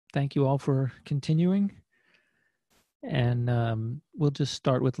thank you all for continuing. And we'll just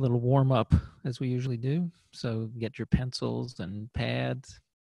start with a little warm up as we usually do. So get your pencils and pads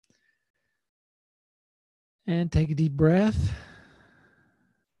and take a deep breath.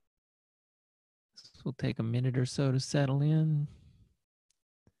 This will take a minute or so to settle in.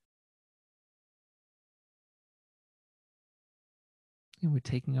 And we're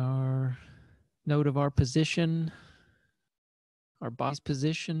taking our note of our position, our body's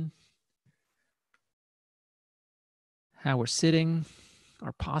position, how we're sitting,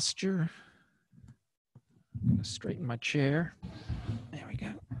 our posture. I'm going to straighten my chair. There we go.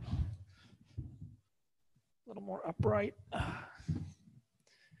 A little more upright.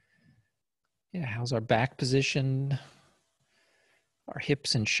 Yeah, how's our back position? Our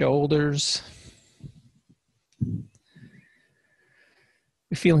hips and shoulders.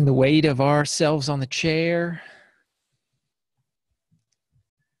 We're feeling the weight of ourselves on the chair.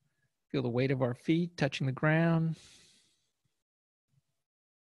 Feel the weight of our feet touching the ground.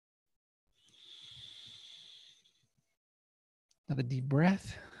 Another deep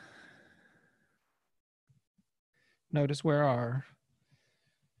breath. Notice where our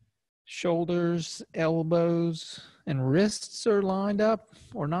shoulders, elbows, and wrists are lined up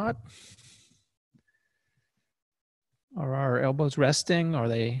or not. Are our elbows resting? Are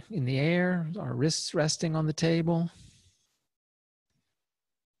they in the air? Are our wrists resting on the table?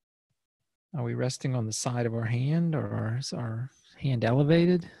 Are we resting on the side of our hand, or is our hand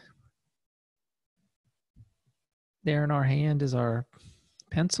elevated? There in our hand is our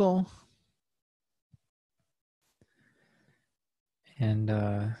pencil. And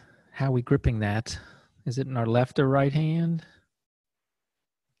how are we gripping that? Is it in our left or right hand? Are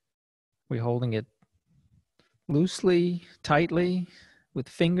we holding it loosely, tightly, with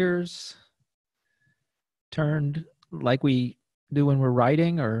fingers turned like we do when we're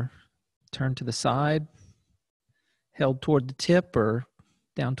writing, or turned to the side, held toward the tip or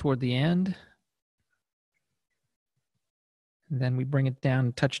down toward the end? And then we bring it down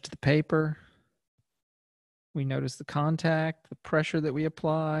and touch to the paper. We notice the contact, the pressure that we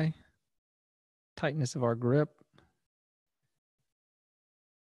apply, tightness of our grip,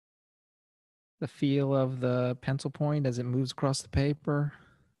 the feel of the pencil point as it moves across the paper.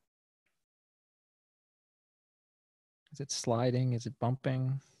 Is it sliding? Is it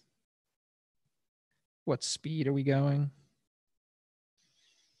bumping? What speed are we going?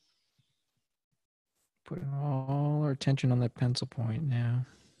 Putting all our attention on that pencil point now.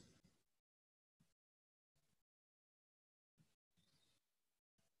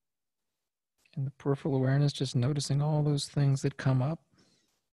 And the peripheral awareness, just noticing all those things that come up.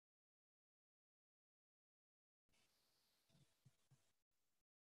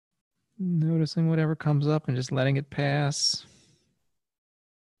 Noticing whatever comes up and just letting it pass.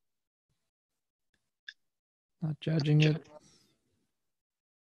 Not judging it.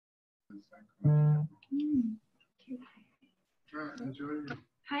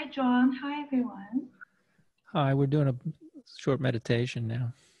 Hi, John. Hi, everyone. Hi, we're doing a short meditation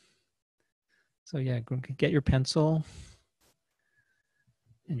now. So yeah, get your pencil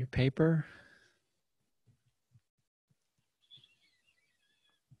and your paper.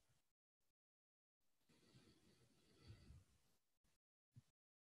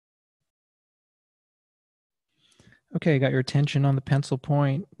 Okay, got your attention on the pencil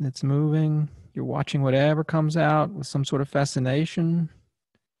point that's moving. You're watching whatever comes out with some sort of fascination.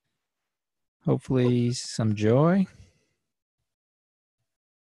 Hopefully some joy.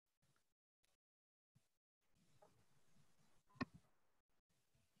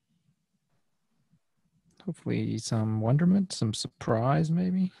 Hopefully some wonderment, some surprise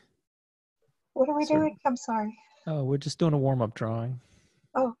maybe. What are we doing? I'm sorry. Oh, we're just doing a warm-up drawing.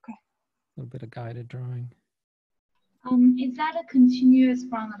 Oh, okay. A little bit of guided drawing. Is that a continuous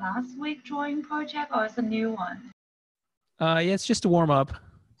from the last week drawing project, or is a new one? Yeah, it's just a warm-up.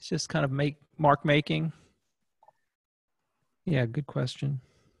 It's just kind of mark making. Yeah, good question.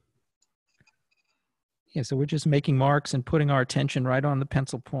 Yeah, so we're just making marks and putting our attention right on the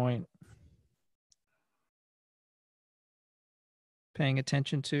pencil point. Paying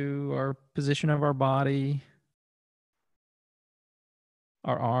attention to our position of our body,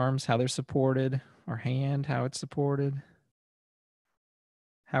 our arms, how they're supported, our hand, how it's supported,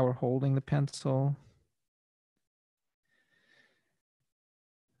 how we're holding the pencil,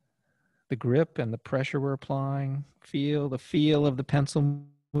 the grip and the pressure we're applying, the feel of the pencil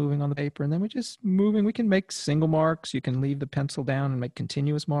moving on the paper, and then we're just moving. We can make single marks. You can leave the pencil down and make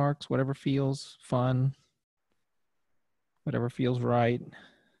continuous marks, whatever feels fun, whatever feels right.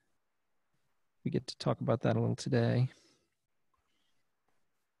 We get to talk about that a little today.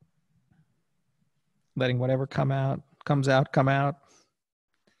 letting whatever comes out, come out.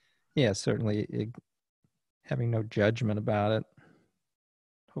 Yeah, certainly having no judgment about it.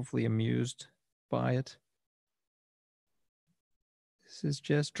 Hopefully amused by it. This is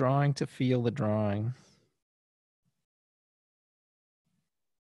just drawing to feel the drawing.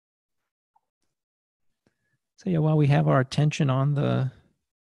 So yeah, while we have our attention on the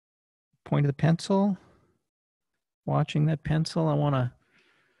point of the pencil, watching that pencil, I want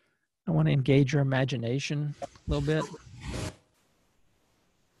to engage your imagination a little bit.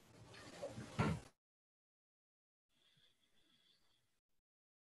 I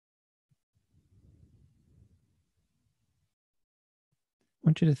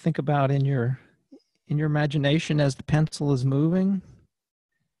want you to think about in your imagination as the pencil is moving.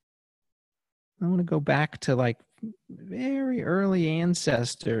 I want to go back to like very early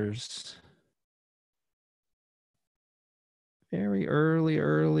ancestors. Very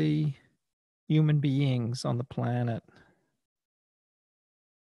early human beings on the planet.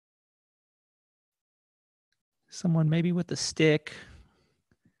 Someone maybe with a stick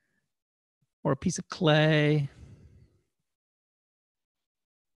or a piece of clay.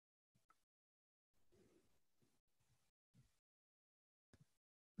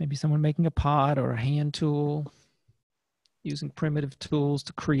 Maybe someone making a pot or a hand tool, using primitive tools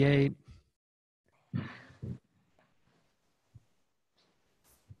to create. So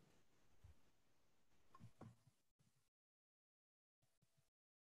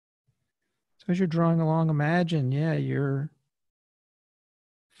as you're drawing along, imagine, you're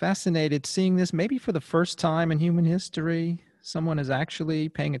fascinated seeing this maybe for the first time in human history. Someone is actually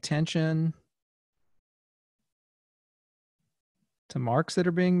paying attention to marks that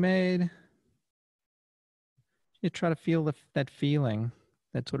are being made. You try to feel that feeling,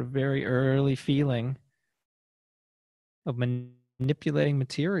 that sort of very early feeling of manipulating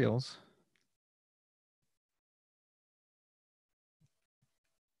materials.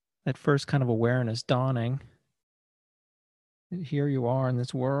 That first kind of awareness dawning. Here you are in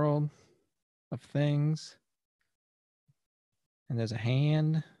this world of things, and there's a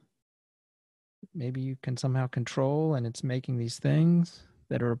hand maybe you can somehow control, and it's making these things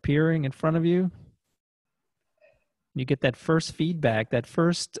that are appearing in front of you. You get that first feedback, that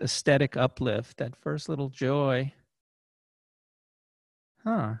first aesthetic uplift, that first little joy.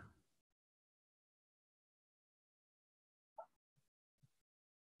 Huh.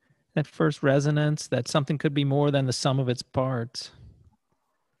 That first resonance that something could be more than the sum of its parts.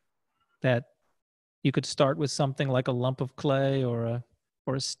 That you could start with something like a lump of clay or a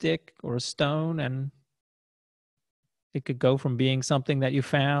stick or a stone, and it could go from being something that you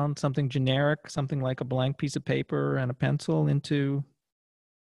found, something generic, something like a blank piece of paper and a pencil, into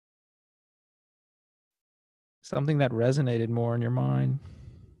something that resonated more in your mind.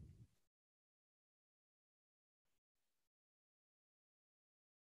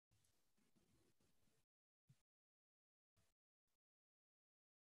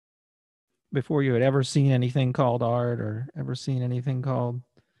 Before you had ever seen anything called art or ever seen anything called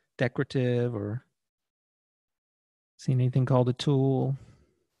decorative or seen anything called a tool,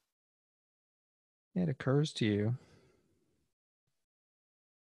 it occurs to you.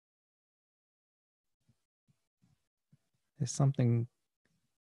 There's something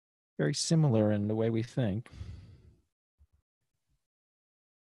very similar in the way we think.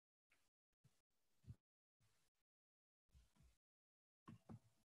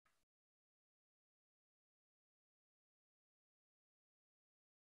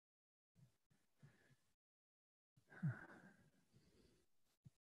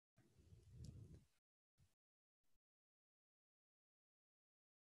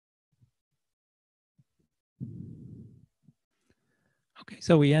 Okay,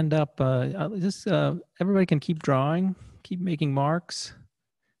 so we end up everybody can keep drawing, keep making marks.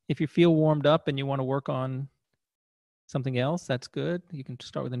 If you feel warmed up and you want to work on something else, that's good. You can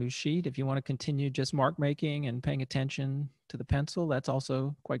start with a new sheet. If you want to continue just mark making and paying attention to the pencil, that's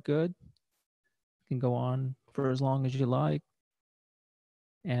also quite good. You can go on for as long as you like,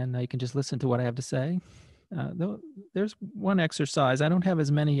 and you can just listen to what I have to say. There's one exercise. I don't have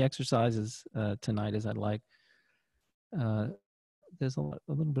as many exercises tonight as I'd like. There's a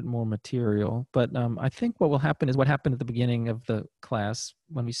little bit more material, but I think what will happen is what happened at the beginning of the class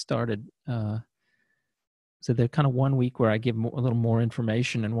when we started. So there's kind of 1 week where I give a little more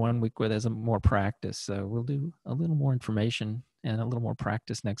information and 1 week where there's more practice. So we'll do a little more information and a little more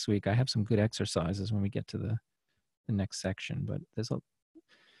practice next week. I have some good exercises when we get to the next section, but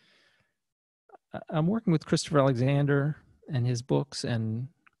I'm working with Christopher Alexander and his books, and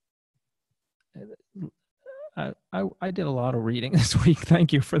I did a lot of reading this week.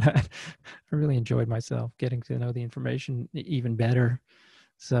 Thank you for that. I really enjoyed myself getting to know the information even better.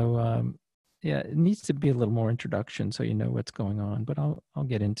 So yeah, it needs to be a little more introduction so you know what's going on, but I'll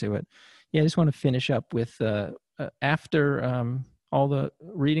get into it. Yeah, I just want to finish up with after all the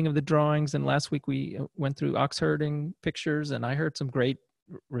reading of the drawings, and last week we went through ox herding pictures, and I heard some great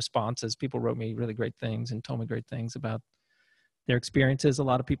responses. People wrote me really great things and told me great things about their experiences. A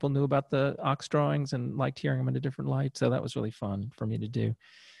lot of people knew about the ox drawings and liked hearing them in a different light, so that was really fun for me to do.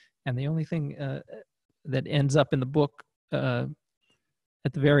 And the only thing that ends up in the book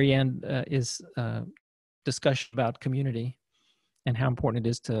at the very end is discussion about community and how important it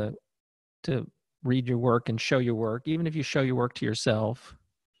is to read your work and show your work, even if you show your work to yourself.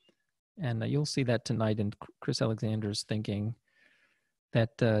 And you'll see that tonight in Chris Alexander's thinking,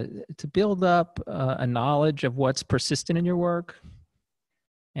 that to build up a knowledge of what's persistent in your work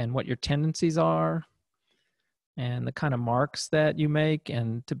and what your tendencies are and the kind of marks that you make,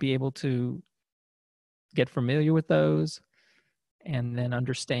 and to be able to get familiar with those and then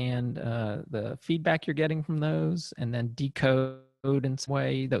understand the feedback you're getting from those, and then decode in some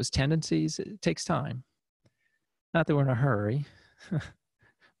way those tendencies. It takes time. Not that we're in a hurry,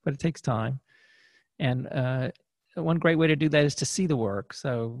 but it takes time. And one great way to do that is to see the work.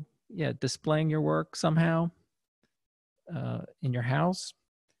 So yeah, displaying your work somehow in your house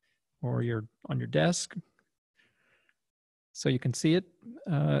or on your desk so you can see it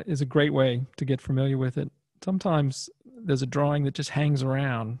is a great way to get familiar with it. Sometimes there's a drawing that just hangs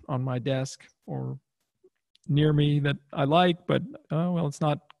around on my desk or near me that I like, but well, it's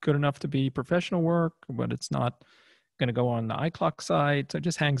not good enough to be professional work, but it's not going to go on the iClock site, so it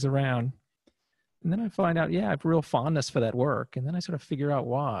just hangs around. And then I find out, yeah, I have real fondness for that work, and then I sort of figure out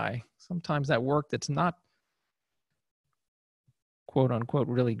why. Sometimes that work that's not quote unquote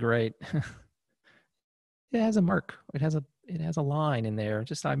really great, it has a mark. It has a line in there,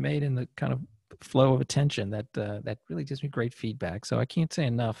 just I made in the kind of flow of attention that really gives me great feedback. So I can't say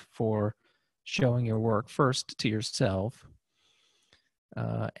enough for showing your work first to yourself,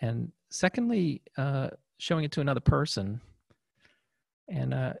 and secondly, showing it to another person.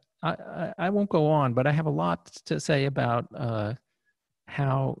 And I won't go on, but I have a lot to say about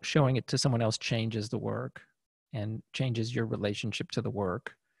how showing it to someone else changes the work and changes your relationship to the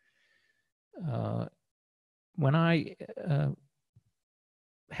work. When I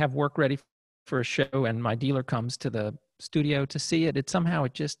have work ready for a show and my dealer comes to the studio to see it, it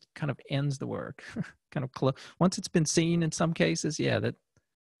just kind of ends the work. Kind of once it's been seen in some cases, yeah, that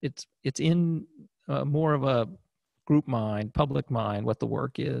it's in more of a group mind, public mind, what the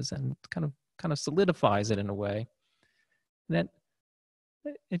work is, and kind of solidifies it in a way. And that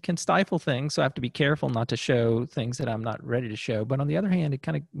it can stifle things, so I have to be careful not to show things that I'm not ready to show. But on the other hand, it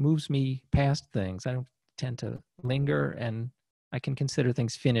kind of moves me past things. I don't tend to linger, and I can consider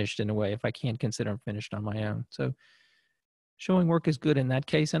things finished in a way if I can't consider them finished on my own. So showing work is good in that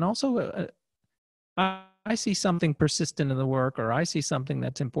case. And also, I see something persistent in the work, or I see something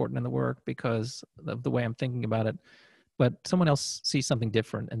that's important in the work because of the way I'm thinking about it, but someone else sees something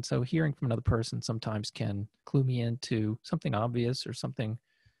different. And so hearing from another person sometimes can clue me into something obvious or something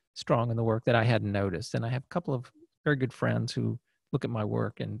strong in the work that I hadn't noticed. And I have a couple of very good friends who look at my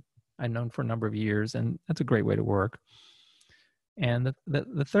work, and I've known for a number of years, and that's a great way to work. And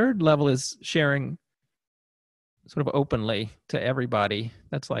the third level is sharing sort of openly to everybody.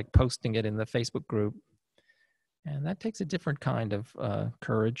 That's like posting it in the Facebook group. And that takes a different kind of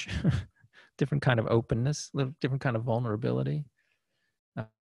courage, different kind of openness, a little different kind of vulnerability.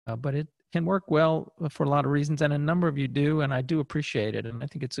 But it can work well for a lot of reasons, and a number of you do, and I do appreciate it. And I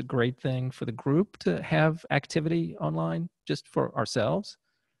think it's a great thing for the group to have activity online just for ourselves.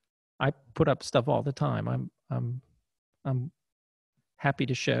 I put up stuff all the time. I'm happy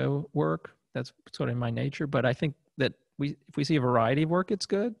to show work. That's sort of in my nature. But I think that if we see a variety of work, it's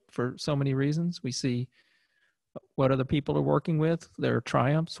good for so many reasons. We see what other people are working with, their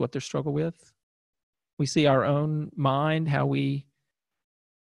triumphs, what they struggle with. We see our own mind, how we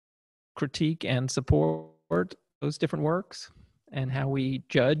critique and support those different works, and how we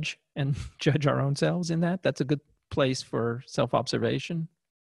judge and judge our own selves in that. That's a good place for self-observation.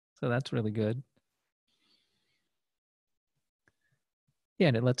 So that's really good. Yeah,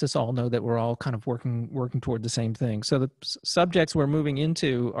 and it lets us all know that we're all kind of working toward the same thing. So the subjects we're moving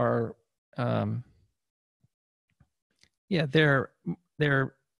into are,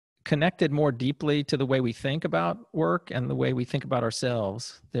 they're connected more deeply to the way we think about work and the way we think about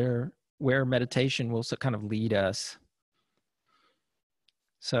ourselves. They're where meditation will kind of lead us.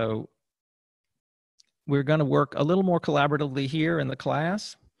 So we're going to work a little more collaboratively here in the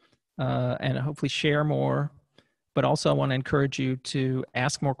class, and hopefully share more but also I want to encourage you to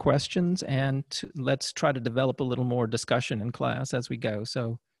ask more questions, and let's try to develop a little more discussion in class as we go.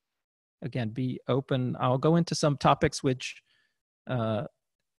 So again, be open. I'll go into some topics which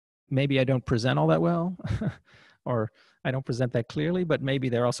maybe I don't present all that well, or I don't present that clearly, but maybe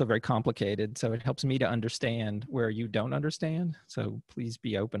they're also very complicated. So it helps me to understand where you don't understand. So please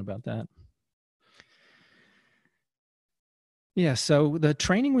be open about that. Yeah, so the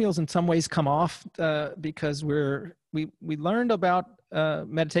training wheels in some ways come off because we learned about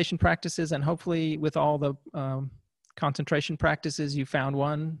meditation practices, and hopefully with all the concentration practices, you found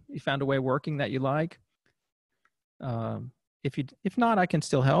a way working that you like. If not, I can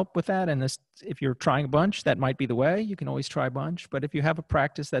still help with that. And if you're trying a bunch, that might be the way. You can always try a bunch. But if you have a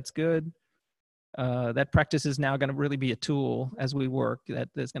practice that's good, that practice is now going to really be a tool as we work. That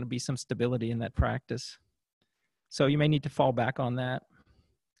there's going to be some stability in that practice. So you may need to fall back on that.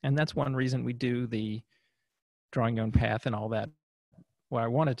 And that's one reason we do the drawing your own path and all that. Well, I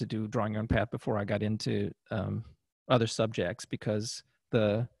wanted to do drawing your own path before I got into other subjects, because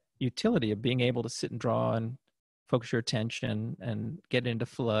the utility of being able to sit and draw and focus your attention and get into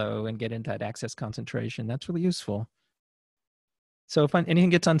flow and get into that access concentration, that's really useful. So if anything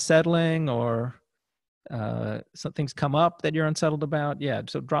gets unsettling or some things come up that you're unsettled about, yeah,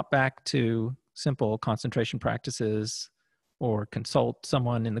 so drop back to simple concentration practices, or consult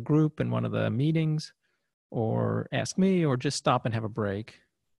someone in the group in one of the meetings, or ask me, or just stop and have a break.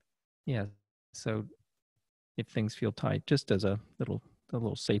 Yeah, so if things feel tight, just as a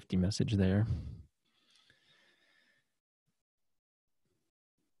little safety message there.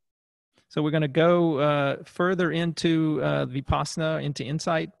 So we're going to go further into Vipassana, into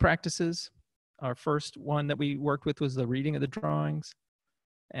insight practices. Our first one that we worked with was the reading of the drawings.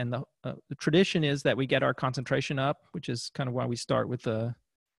 And the tradition is that we get our concentration up, which is kind of why we start with the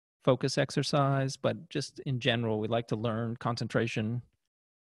focus exercise. But just in general, we like to learn concentration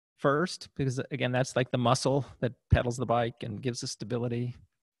first, because again, that's like the muscle that pedals the bike and gives us stability.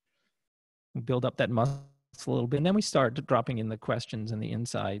 We build up that muscle a little bit, and then we start dropping in the questions and the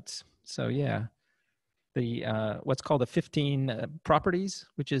insights. So yeah, the what's called the 15 properties,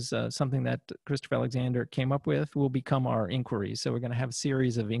 which is something that Christopher Alexander came up with, will become our inquiries. So we're going to have a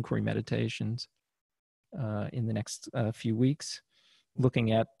series of inquiry meditations in the next few weeks,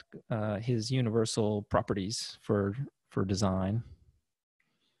 looking at his universal properties for design.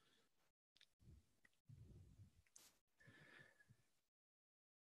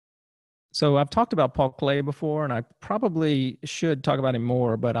 So I've talked about Paul Klee before, and I probably should talk about him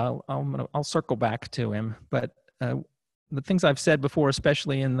more, but I'll circle back to him. But the things I've said before,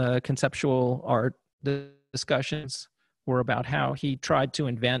 especially in the conceptual art discussions, were about how he tried to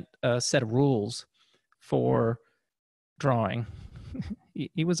invent a set of rules for drawing.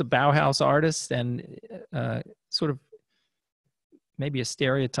 He was a Bauhaus artist, and sort of maybe a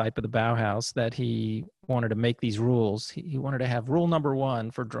stereotype of the Bauhaus, that he wanted to make these rules. He wanted to have rule number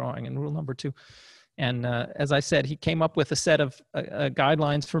 1 for drawing and rule number 2. And as I said, he came up with a set of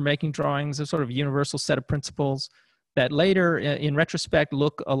guidelines for making drawings, a sort of universal set of principles that later, in retrospect,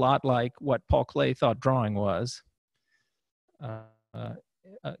 look a lot like what Paul Klee thought drawing was,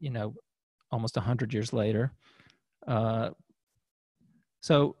 almost 100 years later.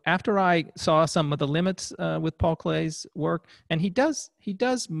 So after I saw some of the limits with Paul Klee's work, and he does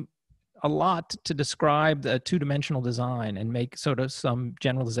a lot to describe the two-dimensional design and make sort of some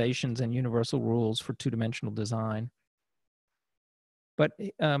generalizations and universal rules for two-dimensional design. But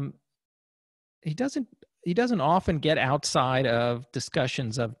he doesn't often get outside of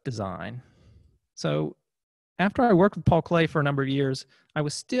discussions of design. So after I worked with Paul Klee for a number of years, I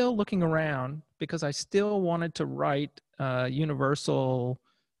was still looking around because I still wanted to write universal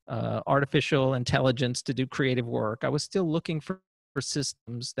artificial intelligence to do creative work. I was still looking for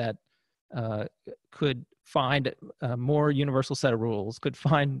systems that could find a more universal set of rules, could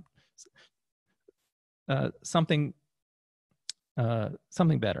find something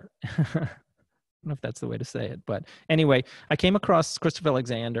better. I don't know if that's the way to say it, but anyway, I came across Christopher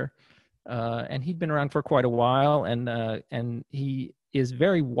Alexander, and he'd been around for quite a while, and he is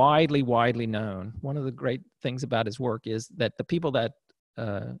very widely known. One of the great things about his work is that the people that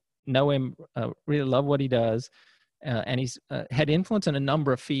know him really love what he does, and he's had influence in a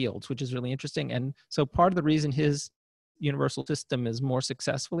number of fields, which is really interesting. And so part of the reason his universal system is more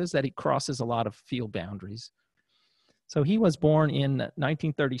successful is that he crosses a lot of field boundaries. So he was born in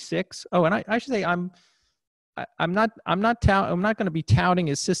 1936. Oh, and I should say I'm not going to be touting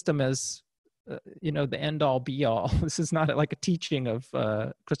his system as the end all be all. This is not like a teaching of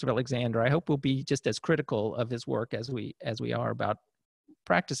Christopher Alexander. I hope we'll be just as critical of his work as we are about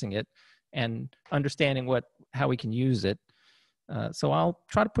practicing it and understanding what how we can use it. So I'll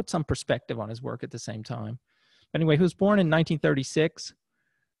try to put some perspective on his work at the same time. Anyway, he was born in 1936.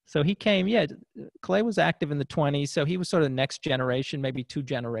 So he came, Clay was active in the 20s. So he was sort of the next generation, maybe 2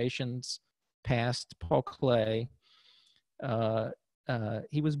 generations past Paul Clay.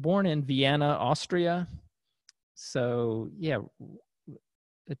 He was born in Vienna, Austria. So yeah,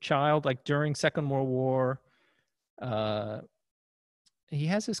 a child like during Second World War. He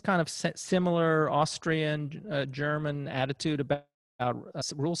has this kind of similar Austrian, German attitude about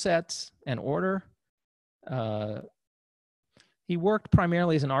rule sets and order. He worked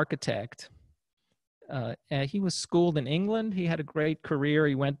primarily as an architect. And he was schooled in England. He had a great career.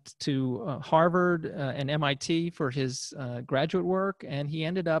 He went to Harvard and MIT for his graduate work, and he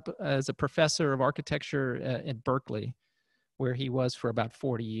ended up as a professor of architecture at Berkeley, where he was for about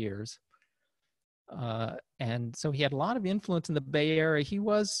 40 years. And so he had a lot of influence in the Bay Area. He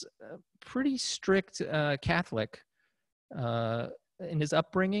was a pretty strict Catholic in his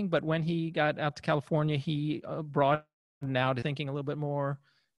upbringing, but when he got out to California, he broadened out to thinking a little bit more.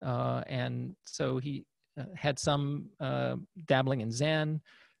 And so he had some dabbling in Zen.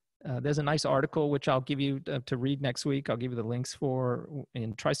 There's a nice article, which I'll give you to read next week. I'll give you the links for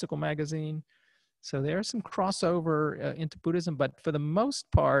in Tricycle Magazine. So there's some crossover into Buddhism, but for the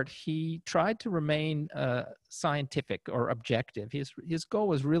most part, he tried to remain scientific or objective. His goal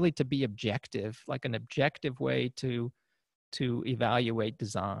was really to be objective, like an objective way to evaluate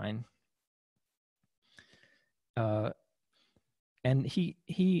design. And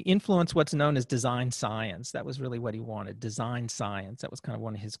he influenced what's known as design science. That was really what he wanted, design science. That was kind of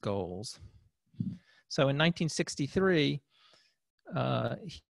one of his goals. So in 1963,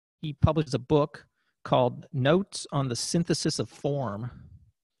 he published a book called Notes on the Synthesis of Form,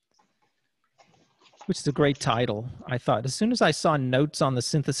 which is a great title. I thought, as soon as I saw Notes on the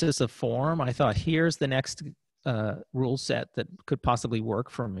Synthesis of Form, I thought, here's the next rule set that could possibly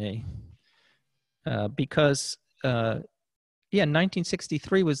work for me. Because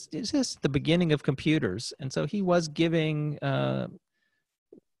 1963 was just the beginning of computers. And so he was giving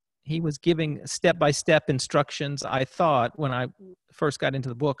step-by-step instructions, I thought, when I first got into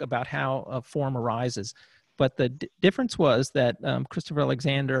the book, about how a form arises. But the difference was that Christopher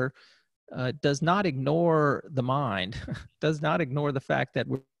Alexander does not ignore the mind, does not ignore the fact that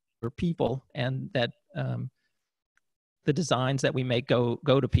we're people, and that the designs that we make go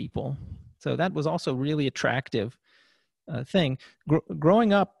to people. So that was also really attractive thing.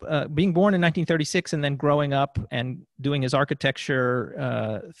 Growing up, being born in 1936 and then growing up and doing his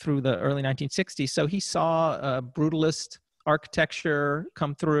architecture through the early 1960s. So he saw brutalist architecture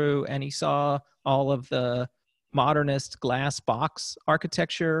come through, and he saw all of the modernist glass box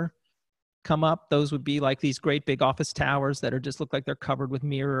architecture come up. Those would be like these great big office towers that are just look like they're covered with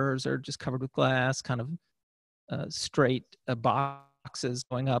mirrors or just covered with glass, kind of straight boxes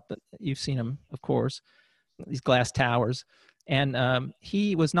going up. You've seen them, of course, these glass towers. And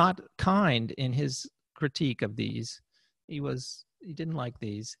he was not kind in his critique of these. He didn't like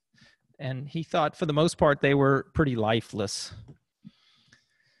these. And he thought, for the most part, they were pretty lifeless.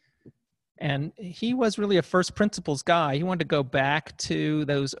 And he was really a first principles guy. He wanted to go back to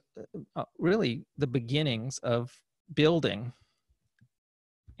those, really the beginnings of building.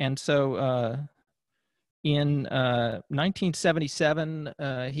 And so in 1977,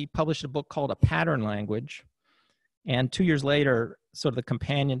 he published a book called A Pattern Language. And 2 years later, sort of the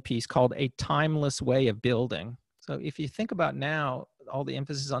companion piece called A Timeless Way of Building. So if you think about now, all the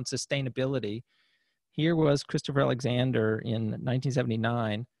emphasis on sustainability, here was Christopher Alexander in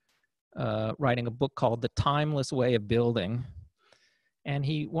 1979 writing a book called The Timeless Way of Building. And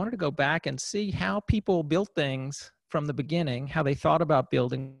he wanted to go back and see how people built things from the beginning, how they thought about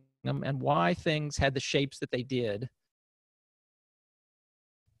building them, and why things had the shapes that they did.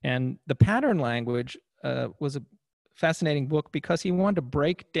 And The Pattern Language was a fascinating book because he wanted to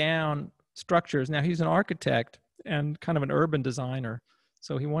break down structures. Now, he's an architect and kind of an urban designer.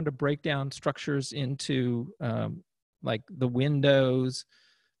 So he wanted to break down structures into like the windows,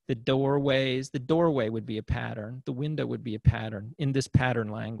 the doorways. The doorway would be a pattern. The window would be a pattern in this pattern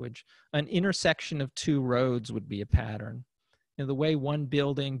language. An intersection of 2 roads would be a pattern. You know, the way one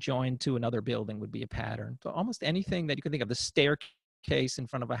building joined to another building would be a pattern. So almost anything that you can think of, the staircase in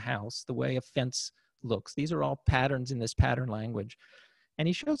front of a house, the way a fence looks, these are all patterns in this pattern language. And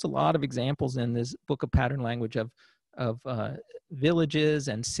he shows a lot of examples in this book of Pattern Language of villages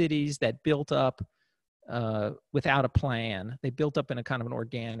and cities that built up without a plan. They built up in a kind of an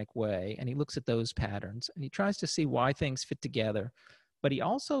organic way. And he looks at those patterns and he tries to see why things fit together. But he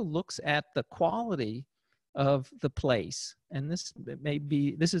also looks at the quality of the place. And this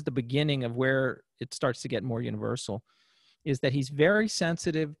is the beginning of where it starts to get more universal, is that he's very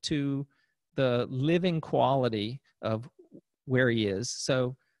sensitive to the living quality of where he is.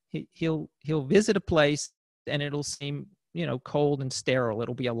 So he'll visit a place and it'll seem, cold and sterile.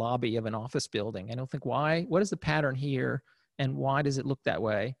 It'll be a lobby of an office building. And he'll think, why? What is the pattern here? And why does it look that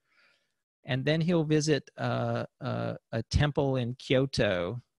way? And then he'll visit a temple in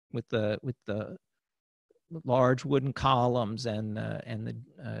Kyoto with the large wooden columns and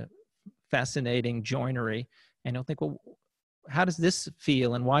the fascinating joinery. And he'll think, well, how does this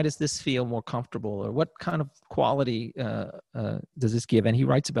feel, and why does this feel more comfortable, or what kind of quality does this give? And he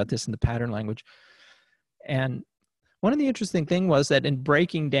writes about this in the pattern language. And one of the interesting things was that in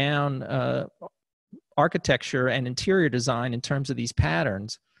breaking down architecture and interior design in terms of these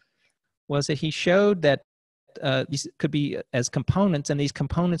patterns, was that he showed that these could be as components, and these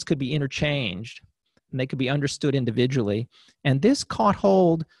components could be interchanged, and they could be understood individually. And this caught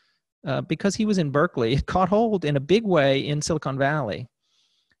hold, because he was in Berkeley, it caught hold in a big way in Silicon Valley.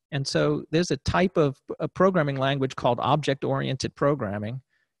 And so there's a type of a programming language called object-oriented programming.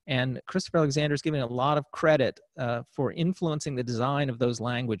 And Christopher Alexander is given a lot of credit for influencing the design of those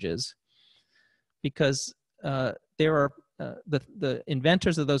languages, because there are the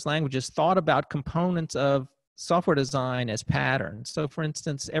inventors of those languages thought about components of software design as patterns. So for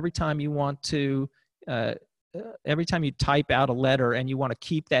instance, every time you type out a letter and you want to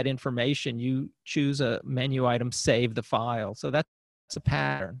keep that information, you choose a menu item, save the file. So that's a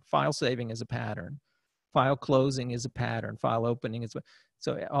pattern. File saving is a pattern. File closing is a pattern. File opening is.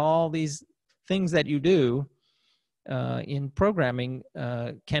 So all these things that you do in programming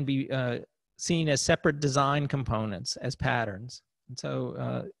can be seen as separate design components, as patterns. And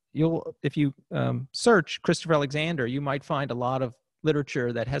so if you search Christopher Alexander, you might find a lot of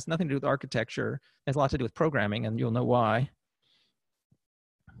literature that has nothing to do with architecture, has a lot to do with programming, and you'll know why.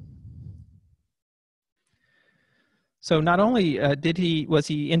 So not only was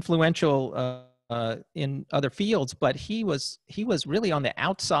he influential in other fields, but he was really on the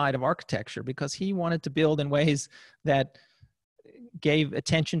outside of architecture, because he wanted to build in ways that gave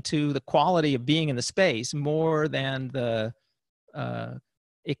attention to the quality of being in the space more than the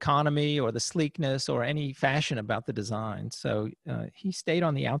economy or the sleekness or any fashion about the design. So he stayed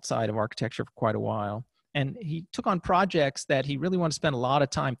on the outside of architecture for quite a while. And he took on projects that he really wanted to spend a lot of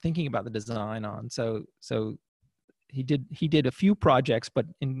time thinking about the design on. So he did a few projects, but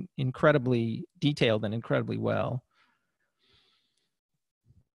incredibly detailed and incredibly well.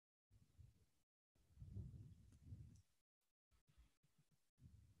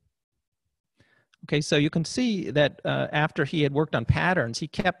 Okay, so you can see that after he had worked on patterns, he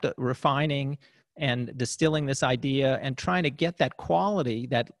kept refining and distilling this idea and trying to get that quality,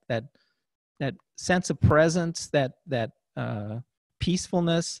 that sense of presence, that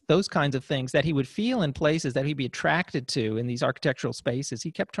peacefulness, those kinds of things that he would feel in places that he'd be attracted to in these architectural spaces.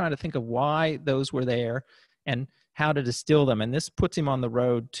 He kept trying to think of why those were there and how to distill them. And this puts him on the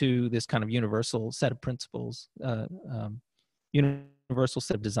road to this kind of universal set of principles, universal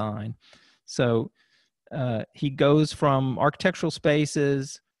set of design. So he goes from architectural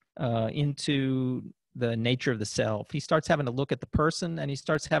spaces into the nature of the self. He starts having to look at the person, and he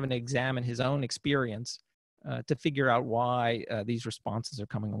starts having to examine his own experience to figure out why these responses are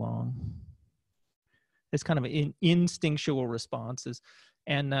coming along. It's kind of instinctual responses.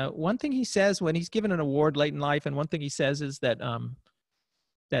 And one thing he says when he's given an award late in life, and one thing he says is that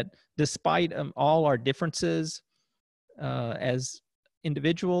that despite all our differences as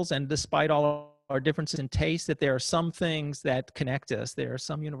individuals, and despite all our differences in taste, that there are some things that connect us. There are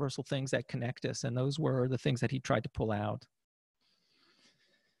some universal things that connect us, and those were the things that he tried to pull out.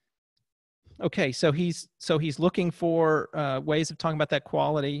 Okay, so he's looking for ways of talking about that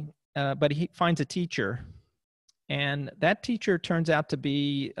quality, but he finds a teacher, and that teacher turns out to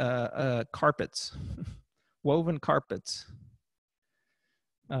be carpets, woven carpets.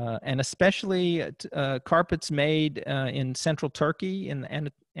 And especially carpets made in central Turkey, in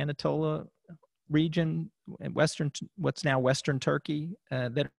the Anatolia region, what's now Western Turkey,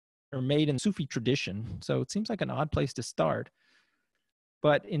 that are made in Sufi tradition. So it seems like an odd place to start.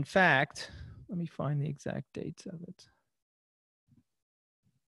 But in fact, let me find the exact dates of it.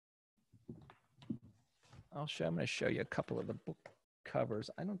 I'm going to show you a couple of the book covers.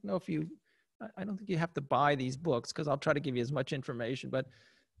 I don't think you have to buy these books, because I'll try to give you as much information, but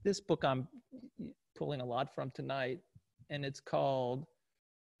this book I'm pulling a lot from tonight, and it's called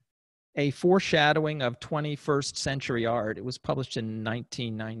A Foreshadowing of 21st Century Art. It was published in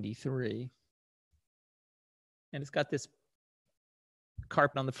 1993. And it's got this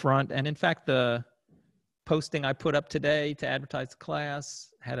carpet on the front. And in fact, the posting I put up today to advertise the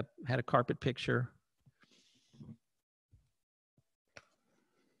class had a carpet picture.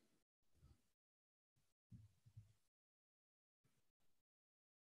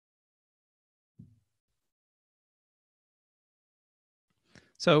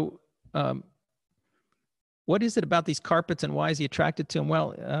 So what is it about these carpets and why is he attracted to them?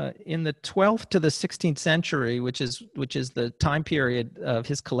 Well, in the 12th to the 16th century, which is the time period of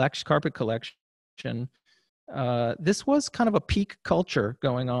his carpet collection, this was kind of a peak culture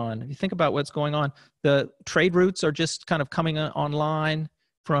going on. If you think about what's going on, the trade routes are just kind of coming online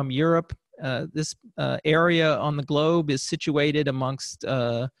from Europe. This area on the globe is situated amongst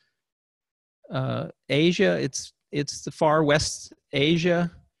Asia. It's the far west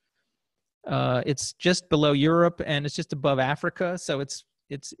Asia. It's just below Europe and it's just above Africa. So it's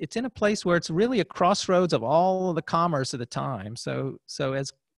in a place where it's really a crossroads of all of the commerce of the time. So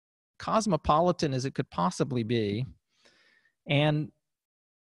as cosmopolitan as it could possibly be. And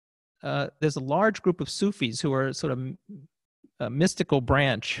there's a large group of Sufis who are sort of a mystical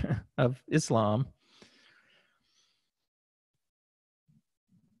branch of Islam.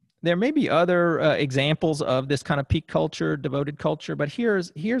 There may be other examples of this kind of peak culture, devoted culture, but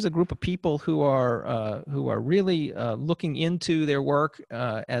here's a group of people who are really looking into their work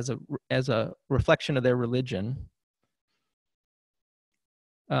as a reflection of their religion.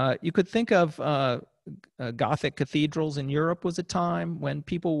 You could think of Gothic cathedrals in Europe was a time when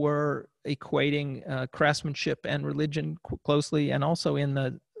people were equating craftsmanship and religion closely, and also in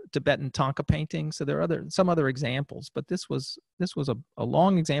the Tibetan Thangka painting. So there are some other examples, but this was a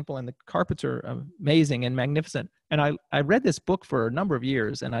long example, and the carpets are amazing and magnificent. And I read this book for a number of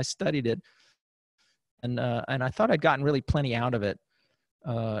years, and I studied it, and I thought I'd gotten really plenty out of it,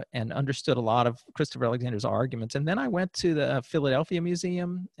 and understood a lot of Christopher Alexander's arguments. And then I went to the Philadelphia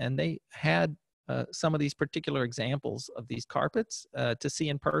Museum, and they had some of these particular examples of these carpets to see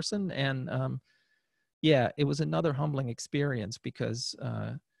in person. And yeah, it was another humbling experience because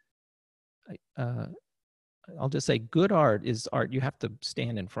I'll just say good art is art you have to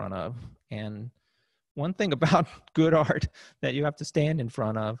stand in front of. And one thing about good art that you have to stand in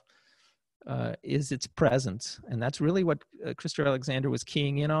front of is its presence. And that's really what Christopher Alexander was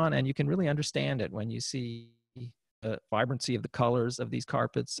keying in on. And you can really understand it when you see the vibrancy of the colors of these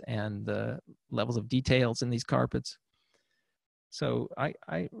carpets and the levels of details in these carpets. So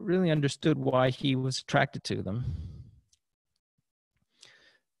I really understood why he was attracted to them.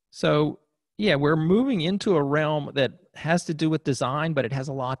 So yeah, we're moving into a realm that has to do with design, but it has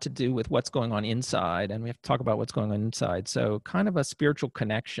a lot to do with what's going on inside. And we have to talk about what's going on inside. So kind of a spiritual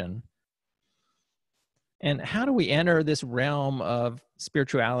connection. And how do we enter this realm of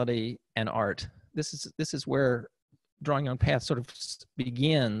spirituality and art? This is where Drawing Your Own Path sort of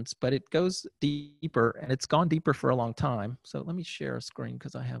begins, but it goes deeper, and it's gone deeper for a long time. So let me share a screen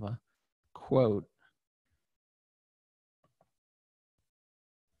because I have a quote.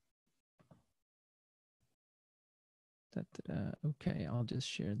 Okay, I'll just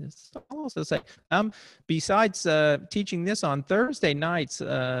share this. I'll also say, besides teaching this on Thursday nights,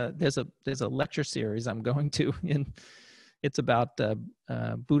 there's a lecture series I'm going to, it's about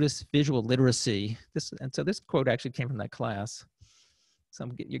Buddhist visual literacy. So this quote actually came from that class. So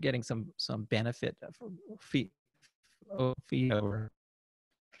you're getting some benefit from feed over.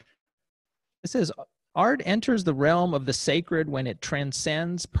 It says, art enters the realm of the sacred when it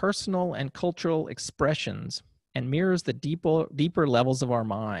transcends personal and cultural expressions and mirrors the deeper levels of our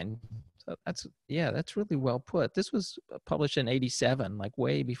mind. So that's really well put. This was published in '87, like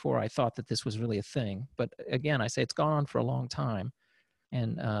way before I thought that this was really a thing. But again, I say it's gone on for a long time.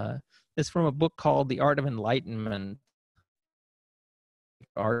 And it's from a book called The Art of Enlightenment,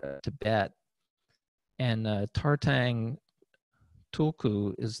 Art of Tibet. And Tartang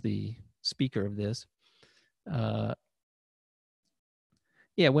Tulku is the speaker of this.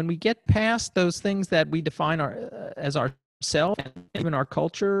 Yeah, when we get past those things that we define as ourselves and even our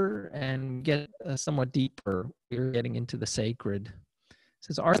culture and get somewhat deeper, we're getting into the sacred. It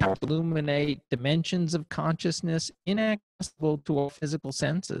says, art can illuminate dimensions of consciousness inaccessible to our physical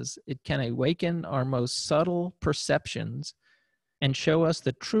senses. It can awaken our most subtle perceptions and show us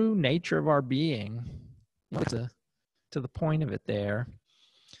the true nature of our being. To the point of it there.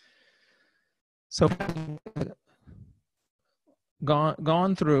 So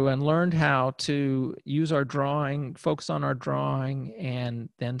gone through and learned how to use our drawing, focus on our drawing, and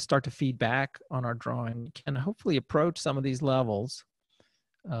then start to feed back on our drawing, can hopefully approach some of these levels.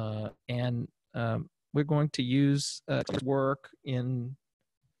 And we're going to use his work in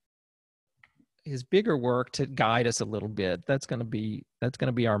his bigger work to guide us a little bit. That's going to be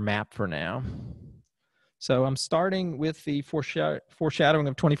our map for now. So I'm starting with the foreshadowing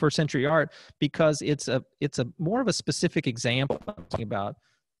of 21st century art because it's a more of a specific example I'm talking about.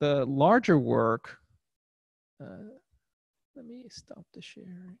 The larger work, let me stop the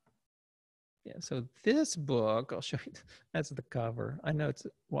sharing. Yeah, so this book, I'll show you, that's the cover. I know it's,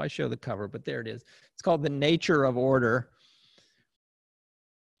 why show the cover, but there it is. It's called The Nature of Order.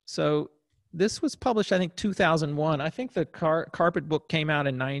 So this was published, I think, 2001. I think the carpet book came out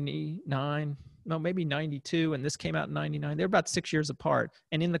in 99, no, maybe 92, and this came out in 99. They're about 6 years apart.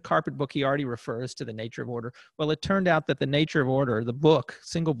 And in the carpet book, he already refers to the nature of order. Well, it turned out that the nature of order, the book,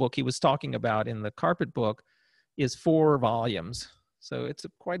 single book he was talking about in the carpet book, is 4 volumes. So it's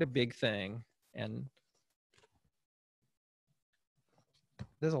quite a big thing. And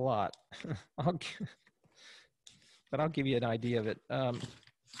there's a lot, but I'll give you an idea of it.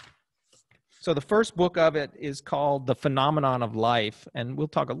 So the first book of it is called The Phenomenon of Life, and we'll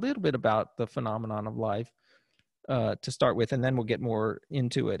talk a little bit about the phenomenon of life to start with, and then we'll get more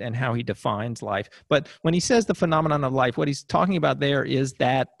into it and how he defines life. But when he says the phenomenon of life, what he's talking about there is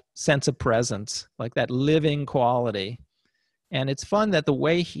that sense of presence, like that living quality. And it's fun that the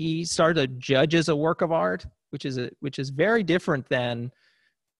way he started judges a work of art, which is very different than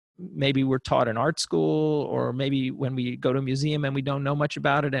maybe we're taught in art school, or maybe when we go to a museum and we don't know much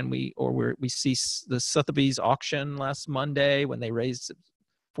about it, and we see the Sotheby's auction last Monday when they raised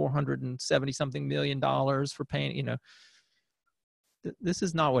 $470 something million for painting. You know, this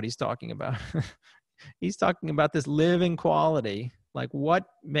is not what he's talking about. He's talking about this living quality, like what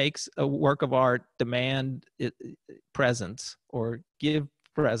makes a work of art demand presence or give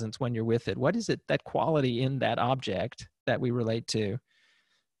presence when you're with it. What is it, that quality in that object that we relate to?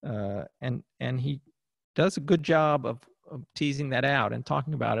 And he does a good job of teasing that out and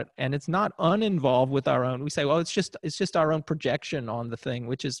talking about it. And it's not uninvolved with our own. We say, well, it's just our own projection on the thing,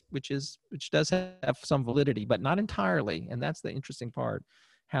 which does have some validity, but not entirely. And that's the interesting part,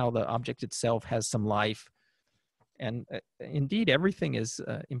 how the object itself has some life. And indeed, everything is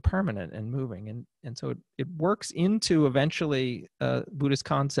impermanent and moving. And so it works into eventually Buddhist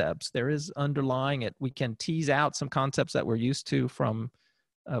concepts. There is underlying it. We can tease out some concepts that we're used to from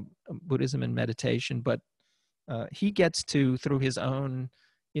Buddhism and meditation, but he gets to, through his own,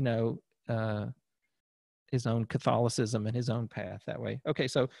 his own Catholicism and his own path that way. Okay,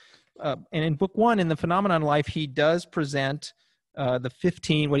 so, and in book 1, in The Phenomenon of Life, he does present the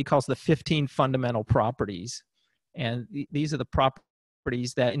 15, what he calls the 15 fundamental properties. And these are the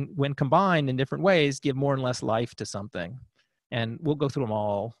properties that, when combined in different ways, give more and less life to something. And we'll go through them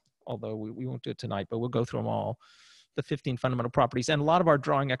all, although we won't do it tonight, but we'll go through them all, the 15 fundamental properties. And a lot of our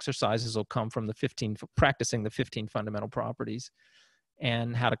drawing exercises will come from practicing the 15 fundamental properties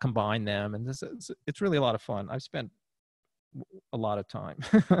and how to combine them. And it's really a lot of fun. I've spent a lot of time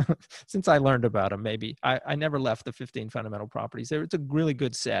since I learned about them. Maybe I never left the 15 fundamental properties. It's a really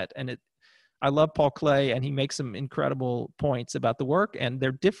good set. And I love Paul Klee, and he makes some incredible points about the work, and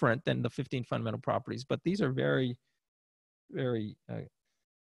they're different than the 15 fundamental properties, but these are very, very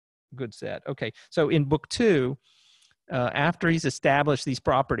good set. Okay, so in book 2, after he's established these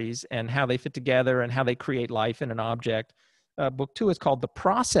properties and how they fit together and how they create life in an object, book 2 is called The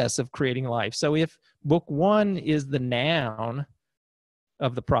Process of Creating Life. So if book 1 is the noun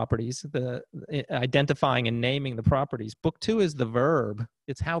of the properties, the identifying and naming the properties, book 2 is the verb.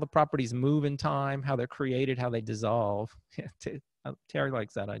 It's how the properties move in time, how they're created, how they dissolve. Terry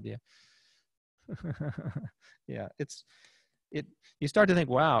likes that idea. Yeah, you start to think,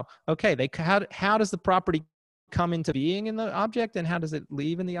 wow, okay, how does the property come into being in the object, and how does it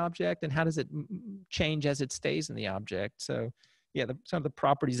leave in the object, and how does it change as it stays in the object? So yeah, some of the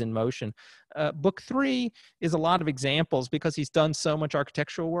properties in motion. Book 3 is a lot of examples because he's done so much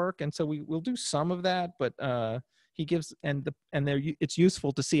architectural work, and so we'll do some of that, but he gives, it's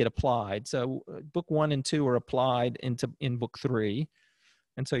useful to see it applied. So book 1 and 2 are applied in book 3.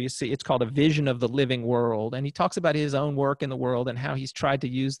 And so you see, it's called A Vision of the Living World. And he talks about his own work in the world and how he's tried to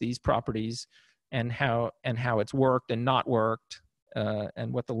use these properties and how it's worked and not worked,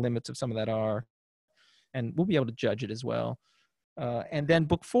 and what the limits of some of that are. And we'll be able to judge it as well. And then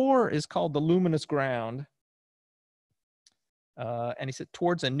book 4 is called The Luminous Ground. And he said,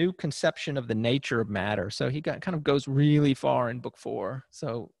 towards a new conception of the nature of matter. So he kind of goes really far in book 4.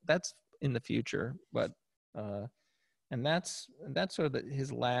 So that's in the future, but and that's sort of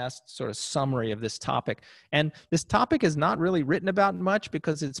his last sort of summary of this topic. And this topic is not really written about much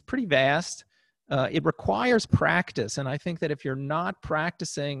because it's pretty vast. It requires practice. And I think that if you're not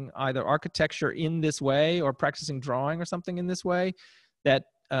practicing either architecture in this way or practicing drawing or something in this way, that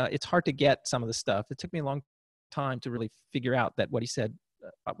it's hard to get some of the stuff. It took me a long time to really figure out that what he said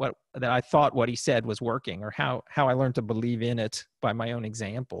that I thought what he said was working, or how I learned to believe in it by my own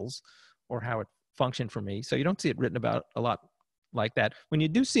examples, or how it functioned for me. So you don't see it written about a lot like that. When you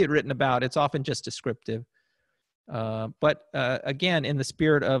do see it written about, it's often just descriptive. But again, in the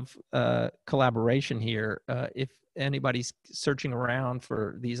spirit of collaboration here, if anybody's searching around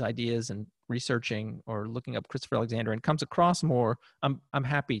for these ideas and researching or looking up Christopher Alexander and comes across more, I'm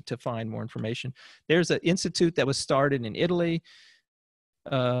happy to find more information. There's an institute that was started in Italy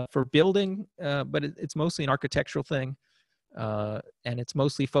for building, but it's mostly an architectural thing. And it's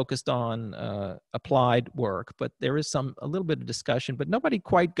mostly focused on applied work, but there is a little bit of discussion, but nobody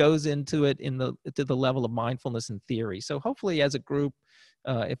quite goes into it to the level of mindfulness and theory. So hopefully as a group,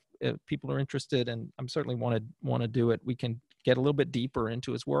 if people are interested, and I'm certainly want to do it, we can get a little bit deeper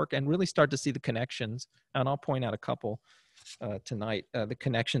into his work and really start to see the connections. And I'll point out a couple tonight, the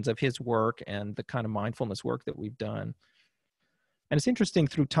connections of his work and the kind of mindfulness work that we've done. And it's interesting,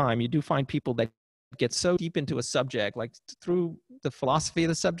 through time, you do find people that get so deep into a subject, like through the philosophy of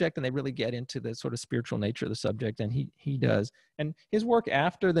the subject, and they really get into the sort of spiritual nature of the subject, and he does. And his work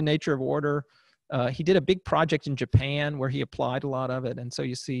after The Nature of Order, he did a big project in Japan where he applied a lot of it. And so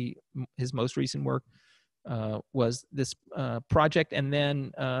you see his most recent work was this project. And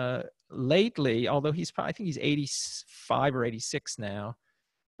then lately, although I think he's 85 or 86 now,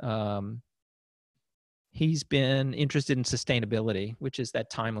 he's been interested in sustainability, which is that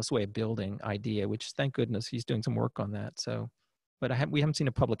timeless way of building idea, which, thank goodness, he's doing some work on that. So, but we haven't seen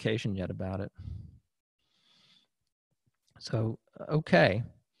a publication yet about it. So, okay.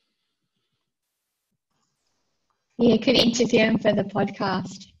 You could interview him for the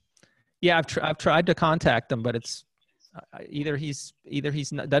podcast. Yeah, I've tried to contact him, but it's either he's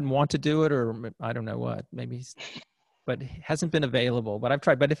doesn't want to do it, or I don't know what. Maybe he's, but hasn't been available. But I've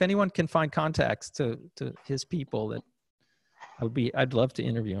tried. But if anyone can find contacts to his people, that I'd love to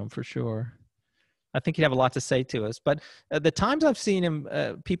interview him for sure. I think he'd have a lot to say to us. But the times I've seen him,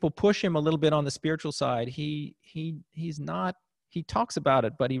 people push him a little bit on the spiritual side. He's not. He talks about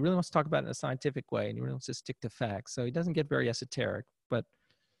it, but he really wants to talk about it in a scientific way, and he really wants to stick to facts. So he doesn't get very esoteric. But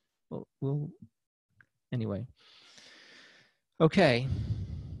we'll anyway. Okay.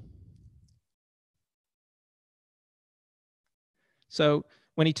 So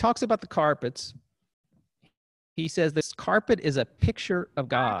when he talks about the carpets, he says this carpet is a picture of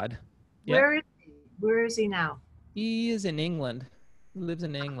God. Where is he? Where is he now? He is in England. He lives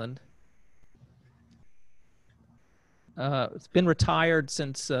in England. It's been retired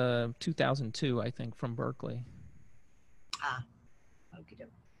since 2002, I think, from Berkeley. Ah, okay.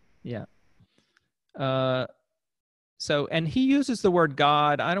 Yeah. So, and he uses the word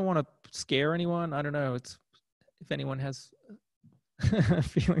God. I don't want to scare anyone. I don't know. It's, if anyone has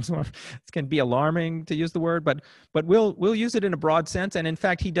feelings, it can be alarming to use the word, but we'll use it in a broad sense. And in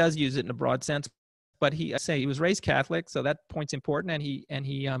fact, he does use it in a broad sense. But he was raised Catholic, so that point's important. And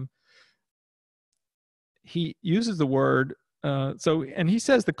he uses the word. And he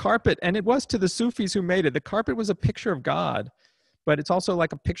says the carpet, and it was to the Sufis who made it. The carpet was a picture of God, but it's also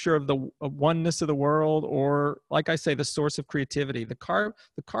like a picture of the oneness of the world, or, like I say, the source of creativity. The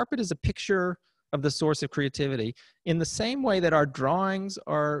carpet is a picture of the source of creativity, in the same way that our drawings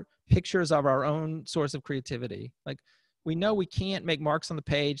are pictures of our own source of creativity. Like, we know we can't make marks on the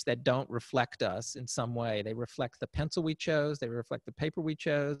page that don't reflect us in some way. They reflect the pencil we chose, they reflect the paper we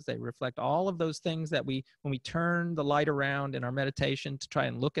chose, they reflect all of those things that when we turn the light around in our meditation to try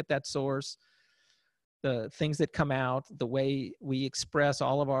and look at that source, the things that come out, the way we express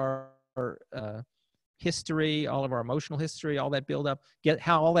all of our history, all of our emotional history, all that build up,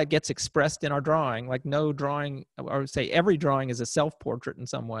 how all that gets expressed in our drawing. Like, no drawing, or say every drawing, is a self-portrait in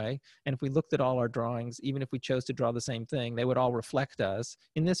some way. And if we looked at all our drawings, even if we chose to draw the same thing, they would all reflect us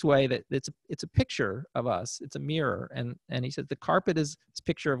in this way, that it's a picture of us. It's a mirror. And he said the carpet is a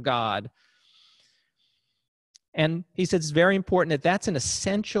picture of God. And he said it's very important that that's an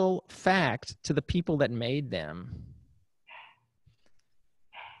essential fact to the people that made them.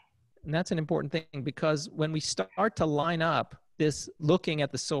 And that's an important thing, because when we start to line up this looking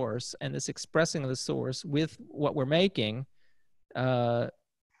at the source and this expressing of the source with what we're making,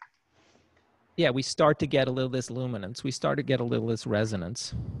 we start to get a little this luminance. We start to get a little this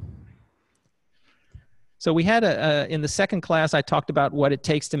resonance. So we had in the second class, I talked about what it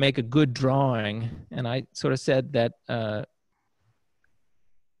takes to make a good drawing. And I sort of said that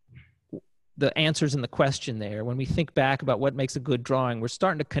the answers in the question there, when we think back about what makes a good drawing, we're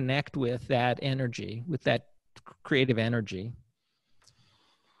starting to connect with that energy, with that creative energy.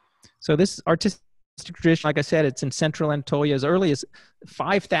 So this artistic tradition, like I said, it's in central Anatolia as early as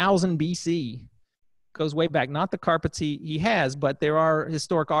 5000 BC. goes way back. Not the carpets he has, but there are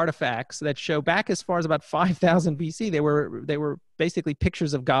historic artifacts that show back as far as about 5,000 BC. They were basically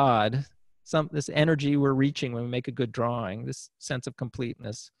pictures of God. This energy we're reaching when we make a good drawing. This sense of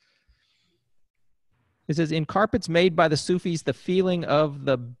completeness. It says, in carpets made by the Sufis, the feeling of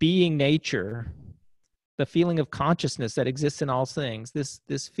the being nature, the feeling of consciousness that exists in all things,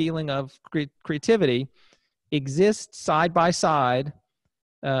 this feeling of creativity exists side by side,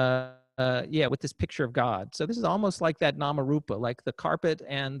 with this picture of God. So this is almost like that Namarupa, like the carpet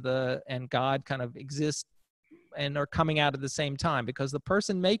and God kind of exist and are coming out at the same time, because the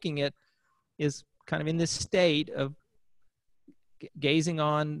person making it is kind of in this state of gazing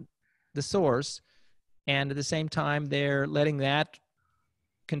on the source, and at the same time they're letting that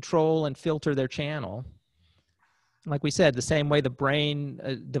control and filter their channel. Like we said, the same way the brain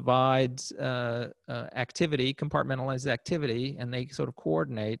divides activity, compartmentalizes activity, and they sort of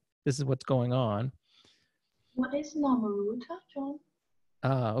coordinate. This is what's going on. What is Namaruta, John?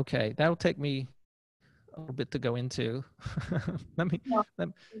 Okay. That'll take me a little bit to go into.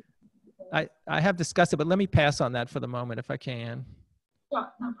 I have discussed it, but let me pass on that for the moment if I can. Sure,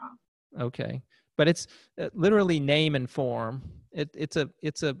 no problem. Okay. But it's literally name and form. It's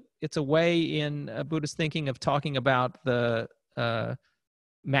a way in Buddhist thinking of talking about the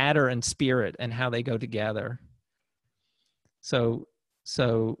matter and spirit and how they go together. So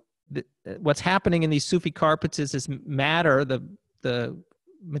what's happening in these Sufi carpets is this matter, the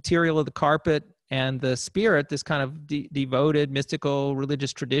material of the carpet, and the spirit, this kind of devoted, mystical,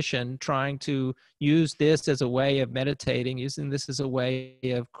 religious tradition, trying to use this as a way of meditating, using this as a way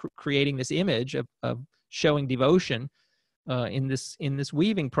of creating this image of showing devotion in this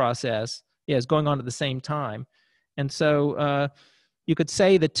weaving process, is going on at the same time. And so you could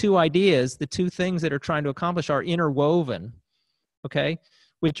say the two ideas, the two things that are trying to accomplish, are interwoven, okay,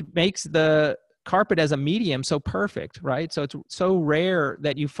 which makes the carpet as a medium so perfect, right? So it's so rare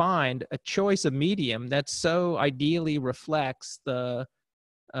that you find a choice of medium that so ideally reflects the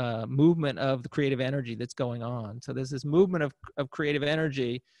movement of the creative energy that's going on. So there's this movement of creative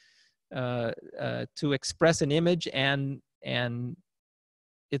energy to express an image, and they're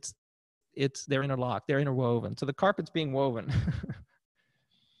interlocked, they're interwoven. So the carpet's being woven.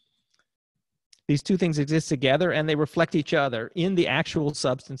 These two things exist together, and they reflect each other in the actual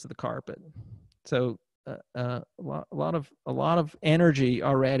substance of the carpet. So a lot of energy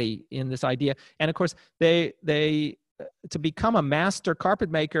already in this idea. And of course, they to become a master carpet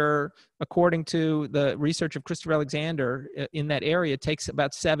maker, according to the research of Christopher Alexander in that area, takes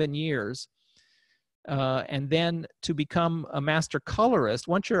about 7 years. And then to become a master colorist,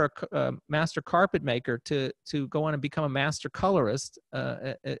 once you're a master carpet maker, to go on and become a master colorist,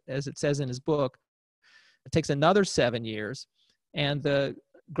 as it says in his book, it takes another 7 years. And the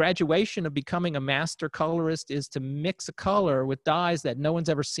graduation of becoming a master colorist is to mix a color with dyes that no one's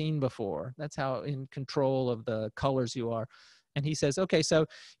ever seen before. That's how in control of the colors you are. And he says, okay, so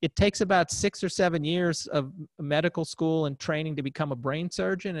it takes about 6 or 7 years of medical school and training to become a brain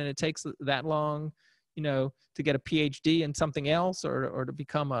surgeon, and it takes that long, to get a PhD in something else, or to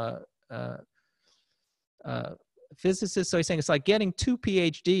become a physicist. So he's saying it's like getting 2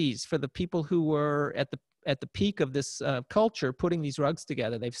 PhDs for the people who were at the peak of this culture, putting these rugs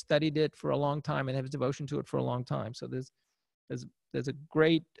together. They've studied it for a long time and have devotion to it for a long time. So there's a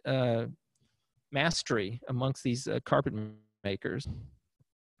great mastery amongst these carpet makers.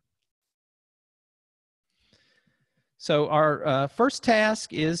 So our first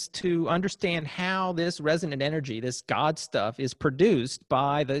task is to understand how this resonant energy, this God stuff, is produced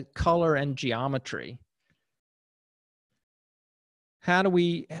by the color and geometry. What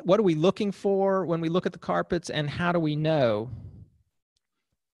are we looking for when we look at the carpets, and how do we know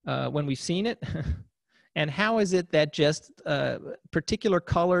when we've seen it? And how is it that just particular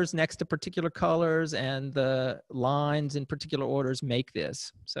colors next to particular colors and the lines in particular orders make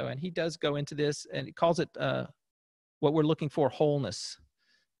this? So, and he does go into this, and he calls it what we're looking for, wholeness.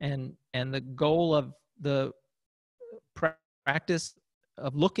 And the goal of the practice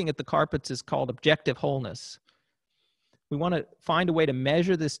of looking at the carpets is called objective wholeness. We want to find a way to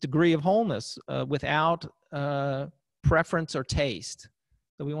measure this degree of wholeness without preference or taste.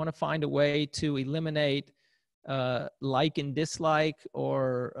 So we want to find a way to eliminate like and dislike,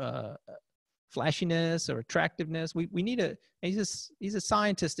 or flashiness or attractiveness. We need he's a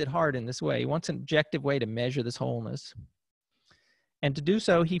scientist at heart in this way. He wants an objective way to measure this wholeness. And to do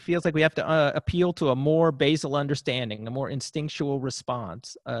so, he feels like we have to appeal to a more basal understanding, a more instinctual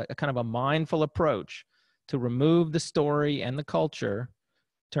response, a kind of a mindful approach to remove the story and the culture,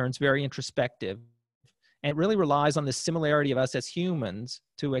 turns very introspective, And it really relies on the similarity of us as humans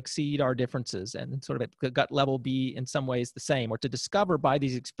to exceed our differences and sort of at the gut level be in some ways the same, or to discover by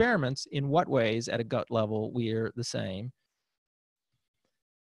these experiments in what ways at a gut level we're the same.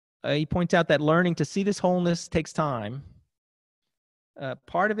 He points out that learning to see this wholeness takes time.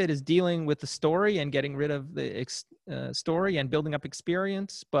 Part of it is dealing with the story and getting rid of the story and building up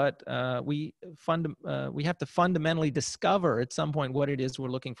experience, but we have to fundamentally discover at some point what it is we're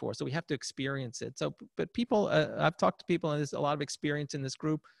looking for. So we have to experience it. So, but people, I've talked to people, and there's a lot of experience in this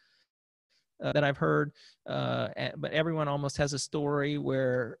group that I've heard, but everyone almost has a story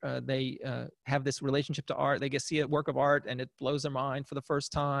where they have this relationship to art. They get see a work of art and it blows their mind for the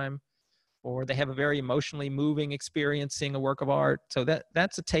first time, or they have a very emotionally moving experience seeing a work of art. So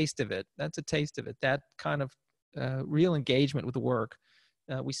that's a taste of it. That's a taste of it. That kind of real engagement with the work.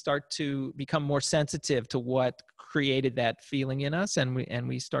 We start to become more sensitive to what created that feeling in us, and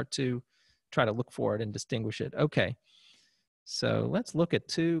we start to try to look for it and distinguish it. Okay, so let's look at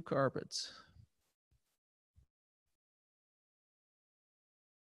 2 carpets.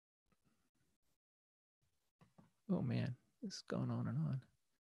 Oh man, this is going on and on.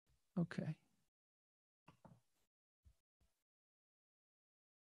 Okay.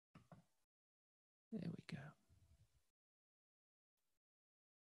 There we go.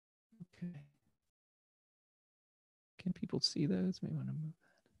 Okay. Can people see those? May want to move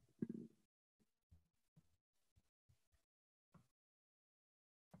that.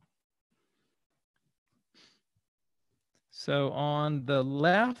 So on the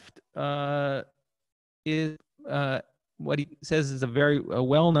left is what he says is a very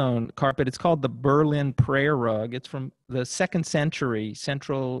well-known carpet. It's called the Berlin prayer rug. It's from the 2nd century,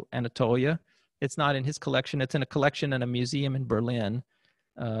 Central Anatolia. It's not in his collection. It's in a collection in a museum in Berlin,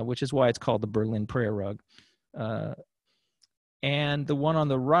 which is why it's called the Berlin prayer rug. And the one on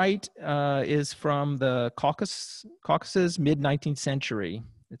the right is from the Caucasus, mid-19th century.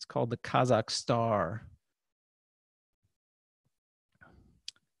 It's called the Kazakh star.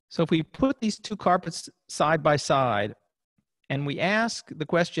 So if we put these 2 carpets side by side and we ask the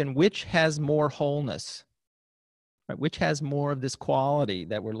question, which has more wholeness, right? Which has more of this quality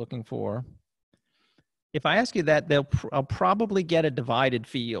that we're looking for? If I ask you that, I'll probably get a divided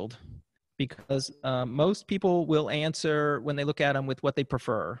field, because most people will answer when they look at them with what they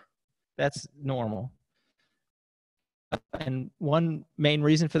prefer. That's normal. And one main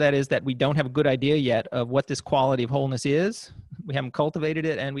reason for that is that we don't have a good idea yet of what this quality of wholeness is. We haven't cultivated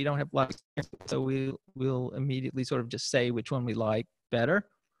it, and we don't have a lot of experience, so we'll immediately sort of just say which one we like better.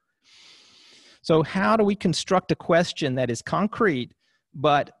 So how do we construct a question that is concrete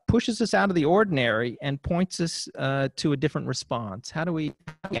but pushes us out of the ordinary and points us to a different response? How do we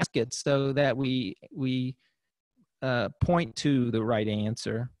ask it so that we point to the right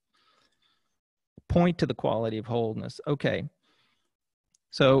answer? Point to the quality of wholeness. Okay.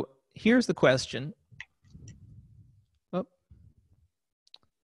 So here's the question. Oh,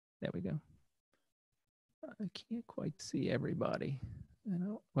 there we go. I can't quite see everybody. I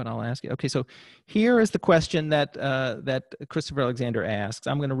know what I'll ask you. Okay, so here is the question that that Christopher Alexander asks.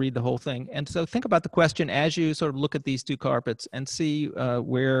 I'm going to read the whole thing. And so think about the question as you sort of look at these 2 carpets and see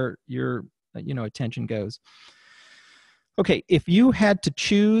where your attention goes. Okay, if you had to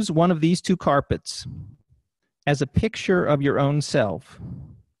choose one of these 2 carpets as a picture of your own self,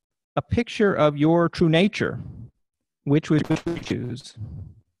 a picture of your true nature, which would you choose?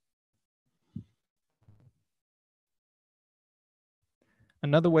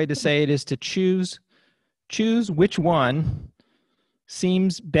 Another way to say it is to choose which one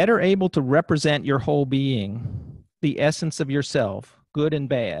seems better able to represent your whole being, the essence of yourself, good and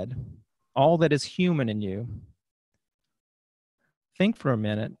bad, all that is human in you. Think for a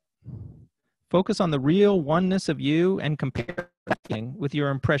minute. Focus on the real oneness of you and compare that with your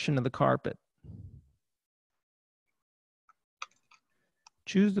impression of the carpet.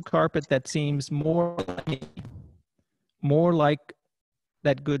 Choose the carpet that seems more like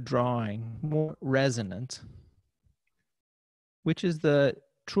that good drawing, more resonant. Which is the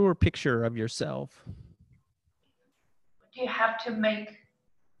truer picture of yourself? Do you have to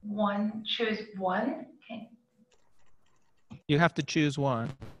choose one? Okay. You have to choose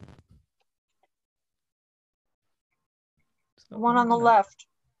one. The one on the left.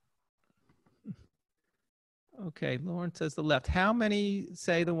 Okay, Lauren says the left. How many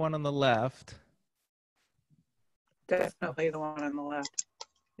say the one on the left? Definitely the one on the left.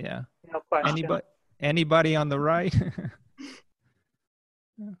 Yeah. No question. Anybody on the right?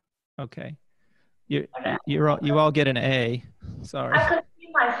 Okay. You all get an A. Sorry. I could see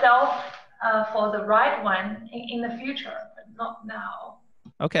myself for the right one in the future, but not now.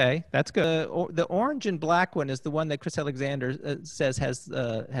 Okay, that's good. The orange and black one is the one that Chris Alexander says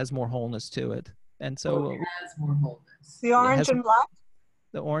has more wholeness to it, and so It has more wholeness. The it orange has and black?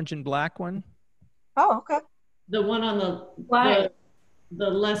 the orange and black one. Oh, okay. The one on the White. the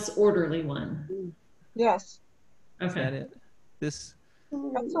less orderly one. Yes. Is that Okay. it? This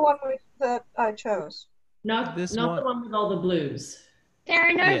That's the one that I chose. Not This not one- the one with all the blues. There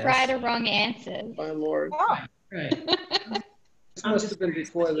are no Yes. right or wrong answers. My lord. Oh, Right. This must have been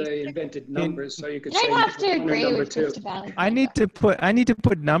before they invented numbers, so you could You say don't have to number one and agree number with two. Mr. Alexander. I need to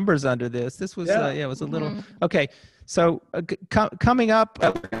put numbers under this. This was Yeah. it was a little Mhm. okay. So coming up,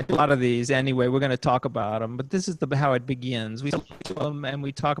 a lot of these anyway. We're going to talk about them, but this is how it begins. We start with them and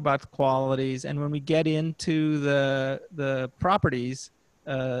we talk about the qualities, and when we get into the properties,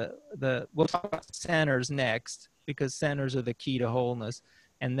 we'll talk about centers next because centers are the key to wholeness,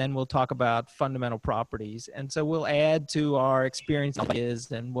 and then we'll talk about fundamental properties. And so we'll add to our experience is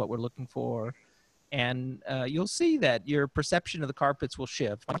and what we're looking for. And you'll see that your perception of the carpets will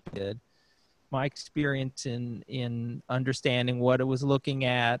shift. My experience in understanding what it was looking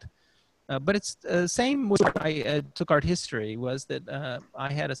at, but it's the same when I took art history. Was that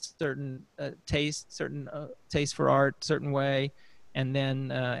I had a certain taste for art, certain way, and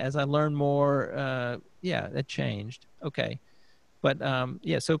then as I learned more, that changed. Okay. But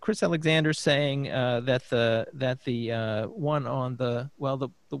so Chris Alexander's saying that the one on the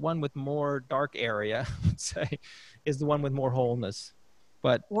one with more dark area, I would say, is the one with more wholeness.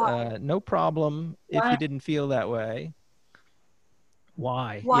 But Why? no problem if Why? you didn't feel that way.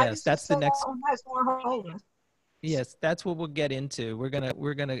 Why? why Yes, does that's it the say next. that one has more wholeness? Yes, that's what we'll get into. We're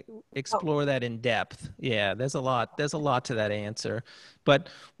gonna explore that in depth. Yeah, there's a lot to that answer. But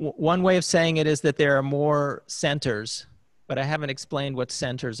one way of saying it is that there are more centers, but I haven't explained what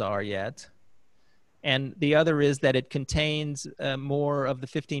centers are yet. And the other is that it contains more of the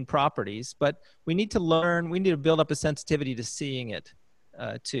 15 properties, but we need to build up a sensitivity to seeing it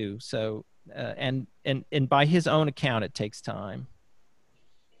too. So, and by his own account, it takes time.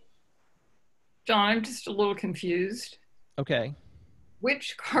 John, I'm just a little confused. Okay.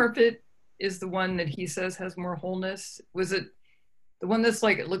 Which carpet is the one that he says has more wholeness? Was it the one that's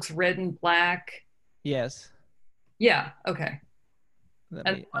like it looks red and black? Yes. Yeah, okay.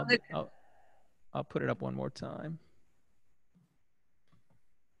 I'll put it up one more time.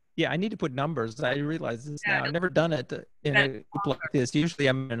 Yeah, I need to put numbers. I realize this now. I've never done it in a group like this. Usually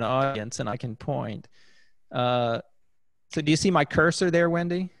I'm in an audience and I can point. So do you see my cursor there,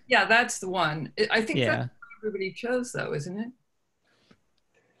 Wendy? Yeah, that's the one. I think Yeah. that's what everybody chose though, isn't it?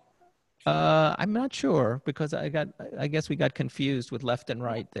 I'm not sure because I guess we got confused with left and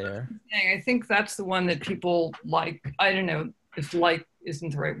right there. I think that's the one that people like. I don't know if like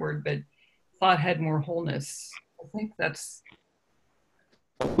isn't the right word, but thought had more wholeness. I think that's.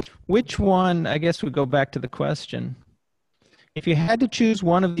 Which one, I guess we go back to the question. If you had to choose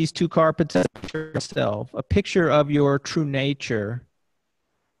one of these two carpets as a picture of yourself, a picture of your true nature,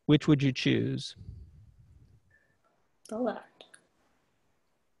 which would you choose? The left.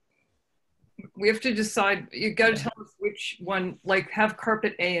 We have to decide. You got to tell us which one. Like have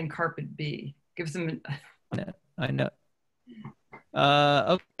carpet A and carpet B. Gives them. I know.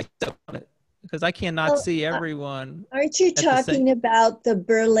 Okay. So, because I cannot see everyone. Aren't you talking about the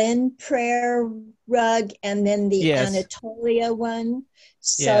Berlin prayer rug and then the Yes. Anatolia one?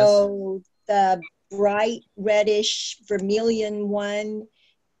 So the bright reddish vermilion one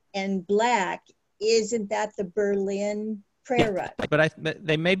and black, isn't that the Berlin prayer rug? But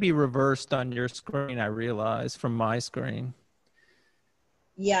they may be reversed on your screen, I realize, from my screen.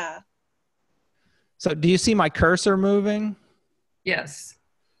 Yeah. So do you see my cursor moving? Yes.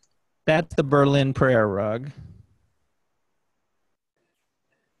 That's the Berlin prayer rug.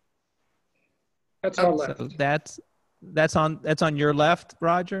 That's our left. So that's on your left,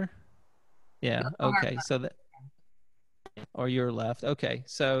 Roger? Yeah, okay. So that or your left. Okay.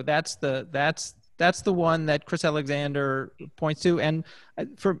 So that's the one that Chris Alexander points to, and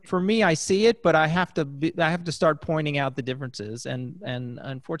for me, I see it, but I have to start pointing out the differences, and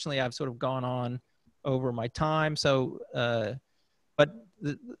unfortunately, I've sort of gone on over my time. So, but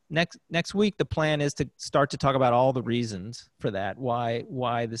next week, the plan is to start to talk about all the reasons for that,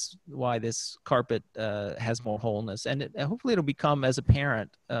 why this carpet has more wholeness, and hopefully it'll become as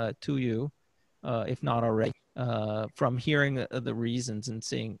apparent to you, if not already. From hearing the reasons and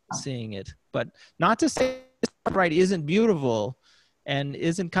seeing it, but not to say right isn't beautiful and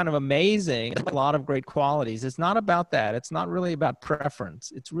isn't kind of amazing. A lot of great qualities. It's not about that. It's not really about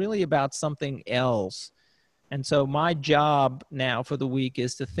preference. It's really about something else. And so my job now for the week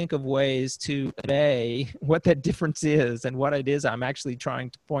is to think of ways to convey what that difference is and what it is I'm actually trying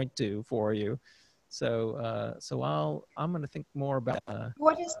to point to for you. So I'm going to think more about.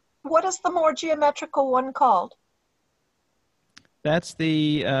 What is the more geometrical one called? That's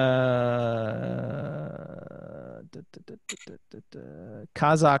the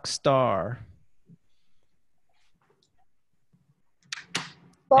Kazakh star.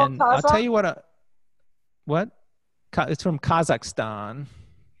 Well, And I'll tell you what. What? It's from Kazakhstan.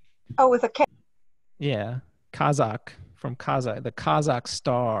 Oh, with a K. Yeah, Kazakh, from Kazakh, the Kazakh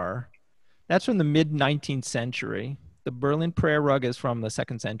star. That's from the mid 19th century. The Berlin prayer rug is from the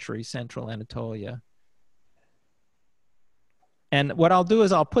 2nd century, Central Anatolia. And what I'll do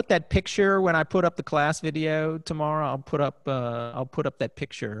is I'll put that picture when I put up the class video tomorrow. I'll put up that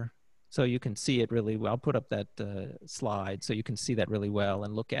picture so you can see it really well. I'll put up that slide so you can see that really well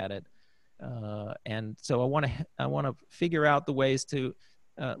and look at it. And so I want to figure out the ways to,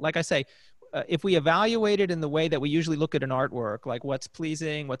 like I say, if we evaluate it in the way that we usually look at an artwork, like what's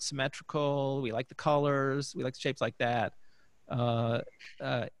pleasing, what's symmetrical, we like the colors, we like the shapes like that.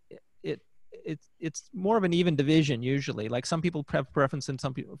 It's more of an even division usually. Like some people have preference in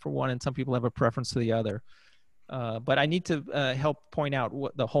some people for one, and some people have a preference for the other. But I need to help point out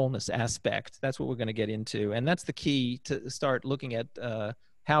what the wholeness aspect. That's what we're going to get into, and that's the key to start looking at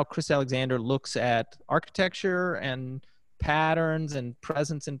how Chris Alexander looks at architecture and patterns and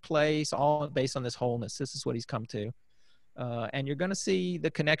presence in place, all based on this wholeness. This is what he's come to. And you're going to see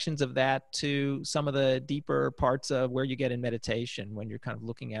the connections of that to some of the deeper parts of where you get in meditation when you're kind of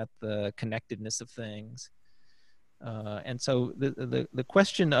looking at the connectedness of things. And so the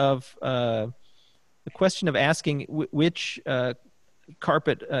question of asking which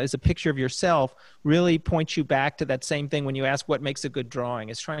carpet is a picture of yourself really points you back to that same thing when you ask what makes a good drawing.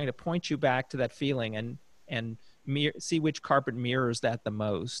 It's trying to point you back to that feeling and see which carpet mirrors that the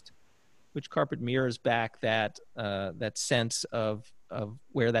most. Which carpet mirrors back that sense of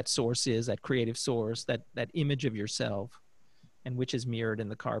where that source is, that creative source, that image of yourself, and which is mirrored in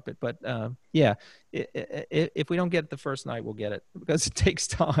the carpet. But yeah, if we don't get it the first night, we'll get it because it takes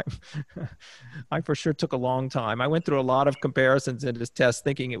time. I for sure took a long time. I went through a lot of comparisons in this test,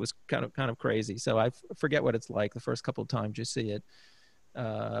 thinking it was kind of crazy. So I forget what it's like the first couple of times you see it.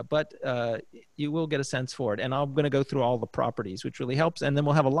 But you will get a sense for it. And I'm going to go through all the properties, which really helps. And then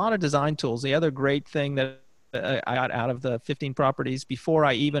we'll have a lot of design tools. The other great thing that I got out of the 15 properties before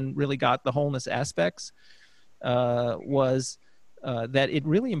I even really got the wholeness aspects was that it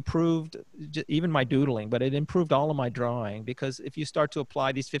really improved even my doodling, but it improved all of my drawing, because if you start to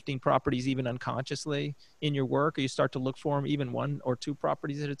apply these 15 properties even unconsciously in your work, or you start to look for them even 1 or 2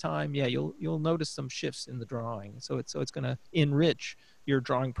 properties at a time, yeah, you'll notice some shifts in the drawing. So it's going to enrich your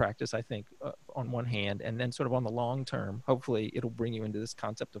drawing practice, I think, on one hand, and then sort of on the long term, hopefully it'll bring you into this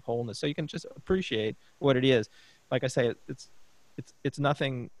concept of wholeness, so you can just appreciate what it is. Like I say, it's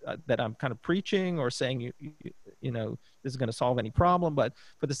nothing that I'm kind of preaching or saying you know this is going to solve any problem, but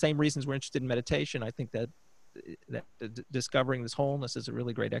for the same reasons we're interested in meditation, I think that discovering this wholeness is a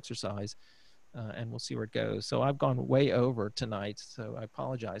really great exercise, and we'll see where it goes. So I've gone way over tonight, so I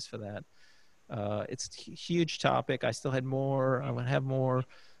apologize for that. It's a huge topic. I still had more. I would have more,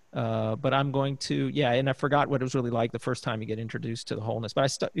 but I'm going to, yeah. And I forgot what it was really like the first time you get introduced to the wholeness.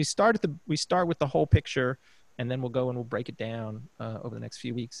 But we start with the whole picture, and then we'll go and we'll break it down over the next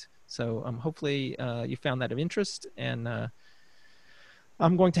few weeks. So hopefully you found that of interest, and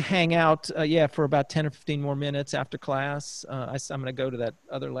I'm going to hang out, for about 10 or 15 more minutes after class. I'm going to go to that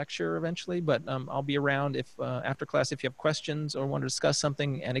other lecture eventually, but I'll be around if after class if you have questions or want to discuss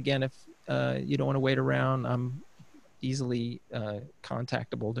something. And again, if you don't want to wait around, I'm easily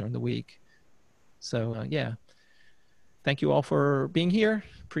contactable during the week. So yeah, thank you all for being here.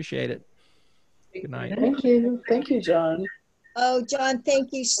 Appreciate it. Good night. Thank you. Thank you, John. Oh, John,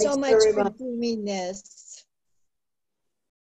 thank you so Thanks much very for much. doing this.